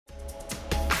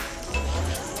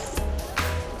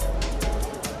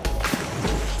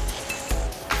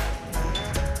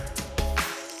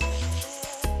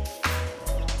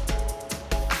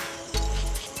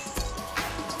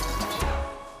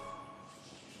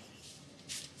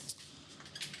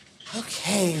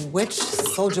Okay, which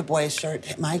Soulja Boy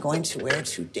shirt am I going to wear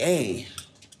today?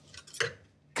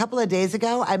 A couple of days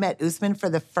ago, I met Usman for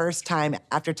the first time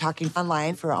after talking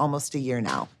online for almost a year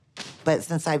now. But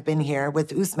since I've been here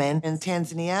with Usman in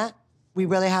Tanzania, we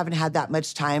really haven't had that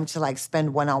much time to like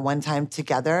spend one-on-one time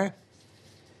together.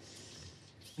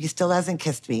 He still hasn't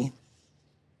kissed me,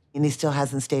 and he still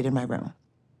hasn't stayed in my room.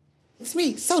 It's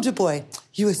me, Soulja Boy,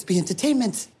 USB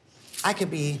Entertainment. I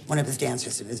could be one of his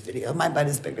dancers in his video. My butt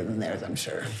is bigger than theirs, I'm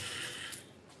sure.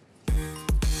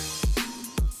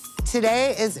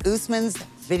 Today is Usman's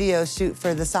video shoot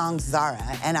for the song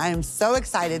Zara, and I'm so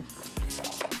excited.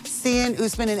 Seeing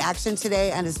Usman in action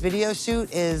today and his video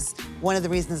shoot is one of the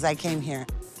reasons I came here.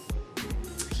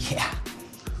 Yeah.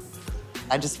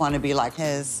 I just want to be like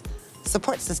his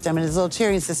support system and his little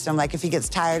cheering system. Like if he gets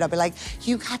tired, I'll be like,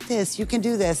 you got this, you can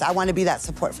do this. I want to be that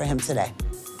support for him today.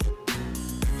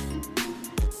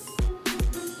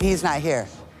 He's not here.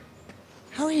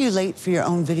 How are you late for your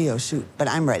own video shoot? But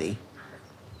I'm ready.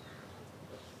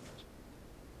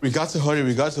 We got to hurry,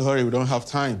 we don't have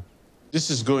time. This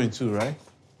is going too, right?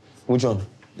 Which one?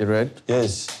 The red?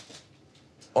 Yes.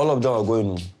 All of them are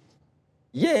going.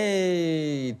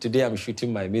 Yay! Today I'm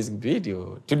shooting my music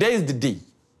video. Today is the day.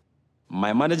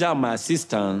 My manager and my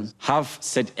assistant have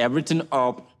set everything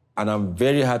up, and I'm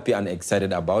very happy and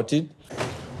excited about it.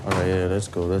 All right, yeah, let's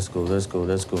go.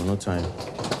 No time.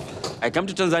 I come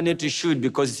to Tanzania to shoot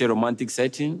because it's a romantic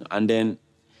setting, and then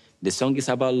the song is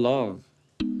about love.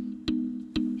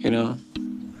 You know?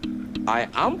 I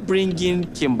am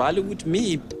bringing Kimberly with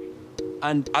me,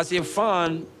 and as a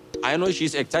fan, I know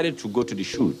she's excited to go to the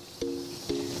shoot.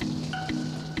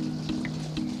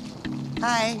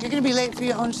 Hi, you're gonna be late for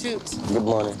your own shoot. Good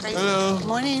morning. Crazy. Hello.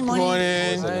 Morning.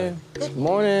 Hi. Good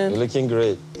Morning. You're looking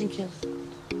great. Thank you.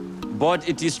 But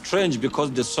it is strange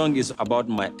because the song is about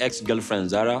my ex-girlfriend,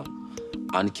 Zara,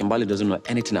 and Kimberly doesn't know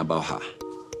anything about her.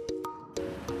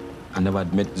 I never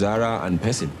met Zara in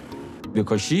person.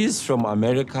 Because she's from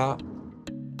America,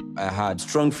 I had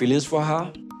strong feelings for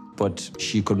her, but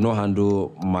she could not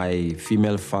handle my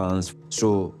female fans,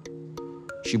 so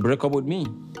she broke up with me.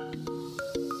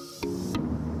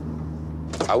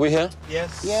 Are we here?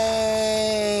 Yes.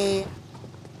 Yay!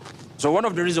 So one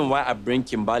of the reasons why I bring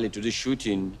Kimberly to the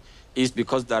shooting is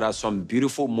because there are some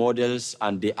beautiful models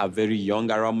and they are very young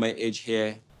around my age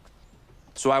here.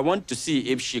 So I want to see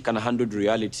if she can handle the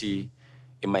reality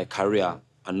in my career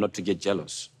and not to get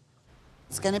jealous.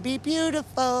 It's gonna be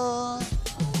beautiful.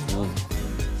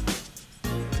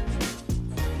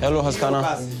 Hello, Haskana.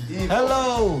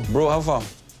 Hello. Bro, how far?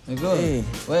 Good. Hey,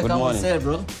 welcome Good morning. on set,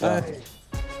 bro.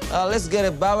 Let's get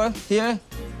a barber here.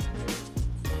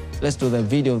 Let's do the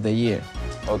video of the year.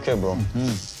 Okay, bro.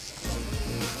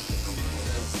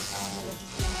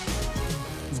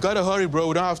 We've got to hurry, bro.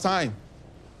 We don't have time.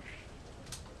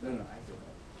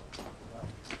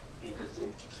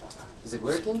 Is it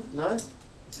working? No?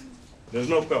 There's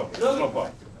no power.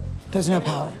 There's no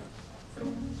power.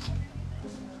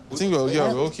 I think we're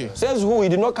okay. Says who? He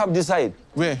did not come this side.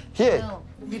 Where? Here. No,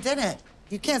 you didn't.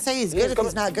 You can't say he's good if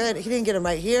he's not good. He didn't get him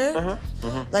right here.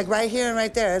 Like right here and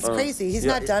right there. It's crazy. He's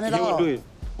not done at all. Do it.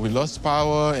 We lost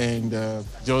power and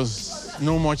just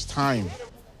no much time.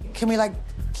 Can we like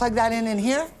plug that in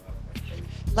here?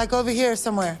 Like over here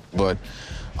somewhere. But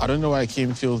I don't know why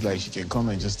Kim feels like she can come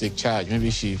and just take charge.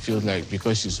 Maybe she feels like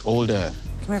because she's older.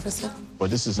 Come here for a second. But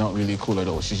this is not really cool at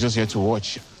all. She's just here to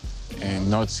watch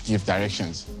and not give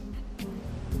directions.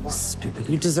 Stupid.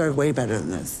 You deserve way better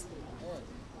than this.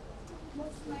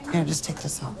 Here, just take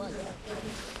this off.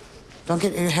 Don't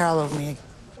get your hair all over me.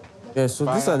 Yeah, so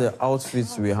these are the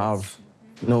outfits we have.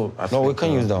 No, No, we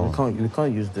can't use that one. We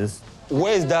can't use this.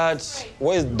 Where is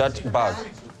that bag?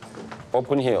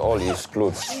 Open here, all his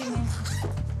clothes.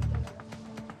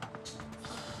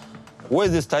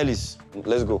 Where's the stylist?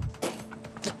 Let's go.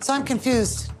 So I'm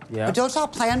confused. Yeah. But don't y'all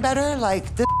plan better?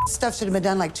 Like, this stuff should have been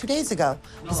done like 2 days ago.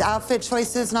 His outfit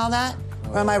choices and all that?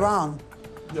 Or am I wrong?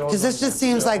 Because this just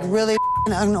seems like really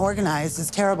unorganized.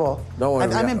 It's terrible. Don't worry,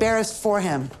 I'm yeah. embarrassed for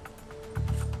him.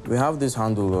 We have this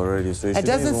handled already, so It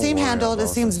doesn't seem handled. It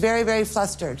seems very, very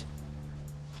flustered.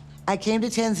 I came to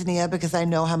Tanzania because I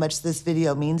know how much this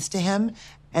video means to him,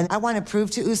 and I want to prove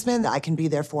to Usman that I can be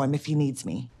there for him if he needs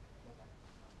me.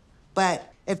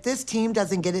 But if this team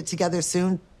doesn't get it together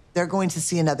soon, they're going to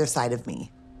see another side of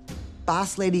me.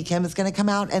 Boss Lady Kim is going to come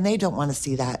out, and they don't want to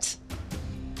see that.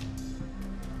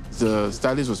 The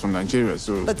stylist was from Nigeria,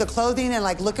 so... But the clothing and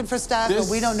like looking for stuff, This-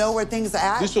 and we don't know where things are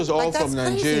at. This was all like, that's from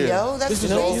crazy, Nigeria. Yo. That's This is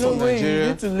crazy. all You know, from wait, Nigeria. you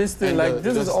need to listen. And Like,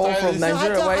 this the is all from stylist- No,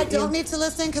 Nigeria, I right? don't need to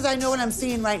listen because I know what I'm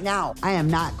seeing right now. I am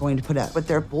not going to put up with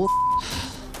their bull.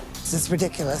 This is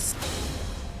ridiculous.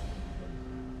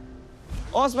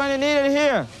 Usman, you need it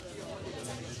here.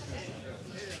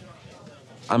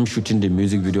 I'm shooting the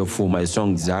music video for my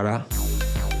song Zara.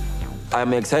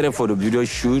 I'm excited for the video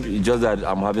shoot. It's just that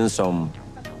I'm having some,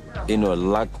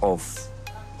 lack of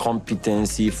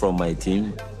competency from my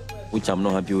team, which I'm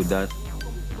not happy with that.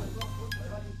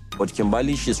 But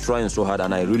Kimberly, she's trying so hard,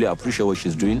 and I really appreciate what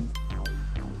she's doing.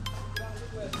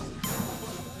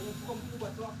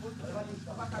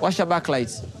 Watch your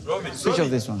backlights. Switch off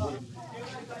this one.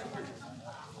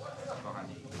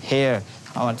 Here,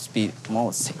 I want to be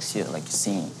more sexier, like you're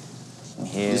seeing.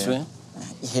 Here. This way?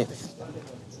 Yeah.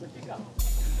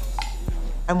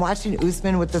 I'm watching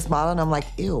Usman with this model, and I'm like,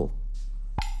 ew.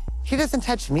 He doesn't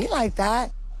touch me like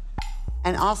that.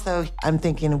 And also, I'm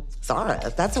thinking,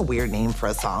 Zara, that's a weird name for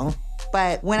a song.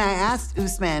 But when I asked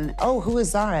Usman, oh, who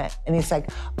is Zara? And he's like,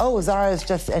 oh, Zara is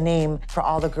just a name for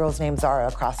all the girls named Zara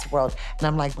across the world. And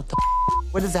I'm like, what the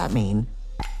what does that mean?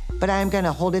 But I'm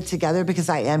gonna hold it together because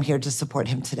I am here to support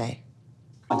him today.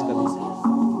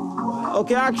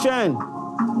 Okay, action.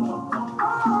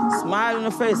 Smile in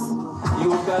the face. You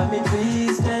got me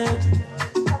twisted.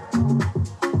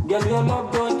 Girl, your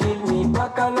love don't kill me.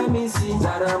 Back and let me see.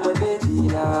 Zara, my baby,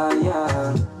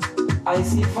 yeah. I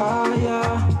see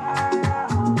fire.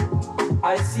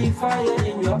 I see fire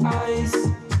in your eyes.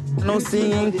 No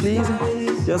singing, please.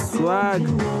 Just swag.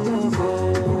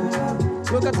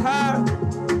 Look at her.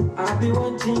 I be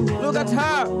wanting your Look at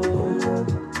her.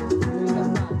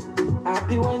 I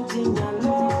be wanting your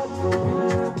love.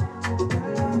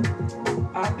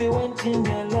 I be wanting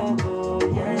your love.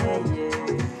 Yeah.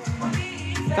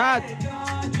 Cut.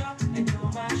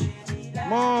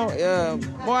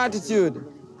 More attitude.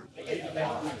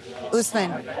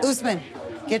 Usman,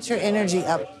 get your energy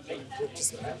up.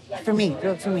 Just for me, do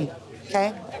it for me,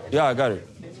 okay? Yeah, I got it.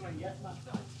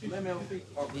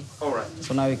 All right.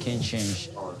 So now we can change.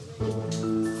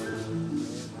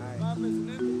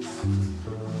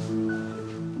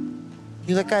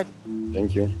 You look good.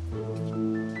 Thank you.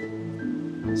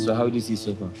 So how do you see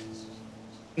so far?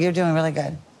 You're doing really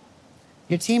good.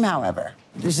 Your team, however,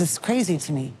 is just crazy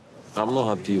to me. I'm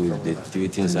not happy with the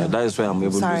activity inside. That is why I'm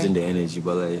able to losing the energy,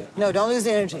 but No, don't lose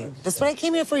the energy. That's what I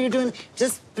came here for. You're doing,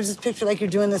 just picture like you're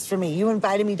doing this for me. You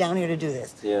invited me down here to do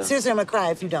this. Yeah. Seriously, I'm gonna cry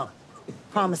if you don't.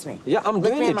 Promise me. Yeah, I'm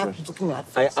doing it. Look me up.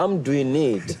 I am doing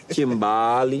it.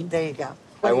 Kimberly. There you go.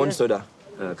 I want soda.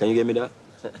 Can you get me that?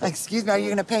 Excuse me, are you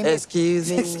gonna pay me?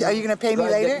 Excuse me. Are you gonna pay me Go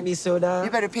later? Get me soda.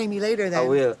 You better pay me later then. I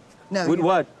will. No. With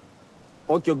what?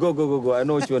 Okay, go. I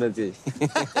know what you wanna say.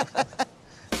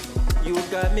 You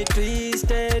got me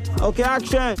twisted. Okay,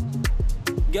 action.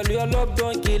 Girl, your love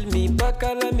don't kill me. Back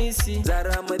and let me see.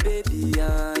 Zara, my baby,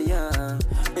 yeah.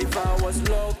 If I was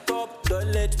locked up,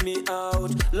 don't let me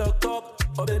out. Locked up,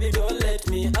 oh baby, don't let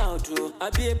me out. Oh. I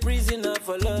be a prisoner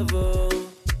for love. Oh.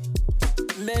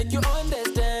 Make you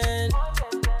understand.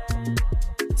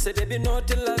 Say baby, not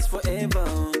to last forever,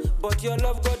 but your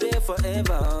love go there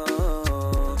forever.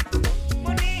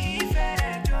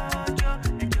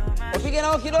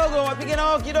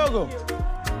 Wapigana kidogo.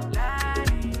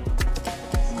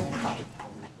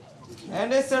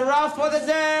 And it's a wrap for the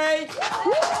day.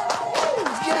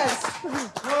 Yes.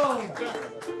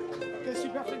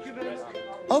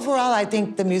 Overall, I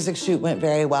think the music shoot went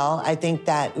very well. I think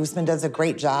that Usman does a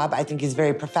great job. I think he's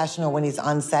very professional when he's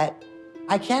on set.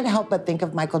 I can't help but think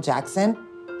of Michael Jackson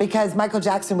because Michael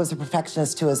Jackson was a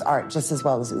perfectionist to his art just as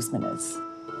well as Usman is.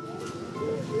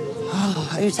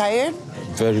 Are you tired?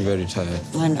 Very, very tired.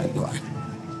 I know you are.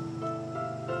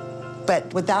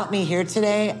 But without me here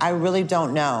today, I really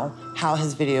don't know how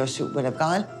his video shoot would have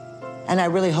gone. And I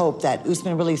really hope that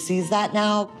Usman really sees that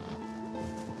now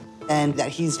and that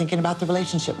he's thinking about the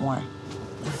relationship more.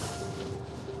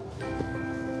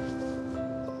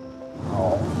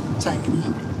 Oh, sorry.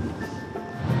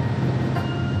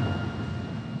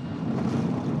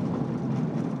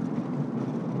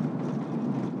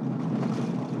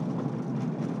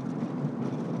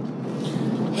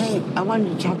 Hey, I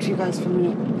wanted to talk to you guys for a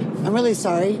minute. I'm really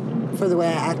sorry for the way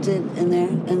I acted in there,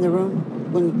 in the room,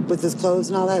 with his clothes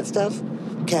and all that stuff.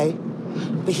 Okay?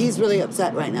 But he's really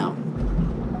upset right now.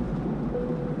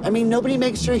 I mean, nobody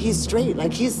makes sure he's straight.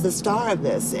 Like, he's the star of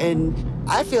this, and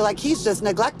I feel like he's just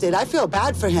neglected. I feel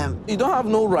bad for him. You don't have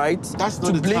no right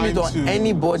to blame it on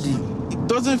anybody. It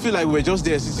doesn't feel like we're just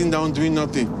there sitting down doing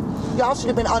nothing. Y'all should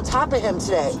have been on top of him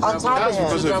today. On top of him.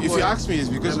 Because of, if you ask me, it's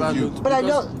because of you. But I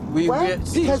know.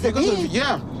 Because of me?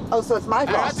 Yeah. Oh, so it's my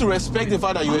fault. I had to respect the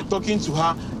fact that you were talking to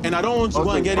her, and I don't want to go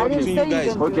and get in between you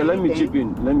guys. Okay, let me chip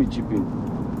in.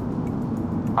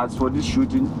 As for this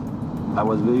shooting, I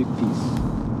was very pissed.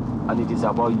 And it is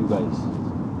about you guys.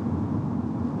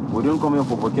 We didn't come here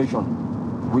for vacation.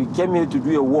 We came here to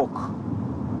do a walk.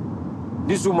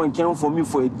 This woman came for me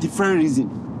for a different reason.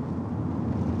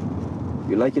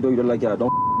 You like it or you don't like it, I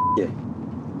don't care.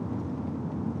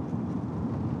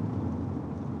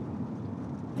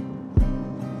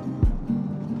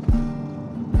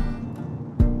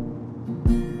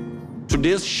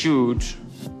 Today's shoot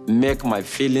make my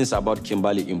feelings about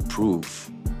Kimberly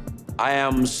improve. I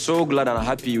am so glad and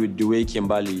happy with the way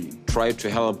Kimberly tried to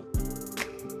help.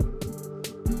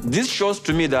 This shows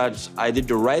to me that I did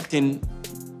the right thing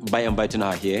by inviting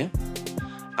her here.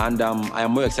 And I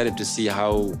am more excited to see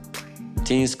how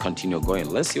things continue going.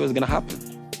 Let's see what's gonna happen.